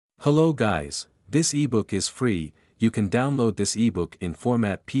Hello guys, this ebook is free. You can download this ebook in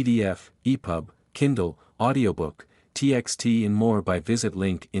format PDF, EPUB, Kindle, audiobook, TXT and more by visit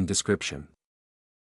link in description.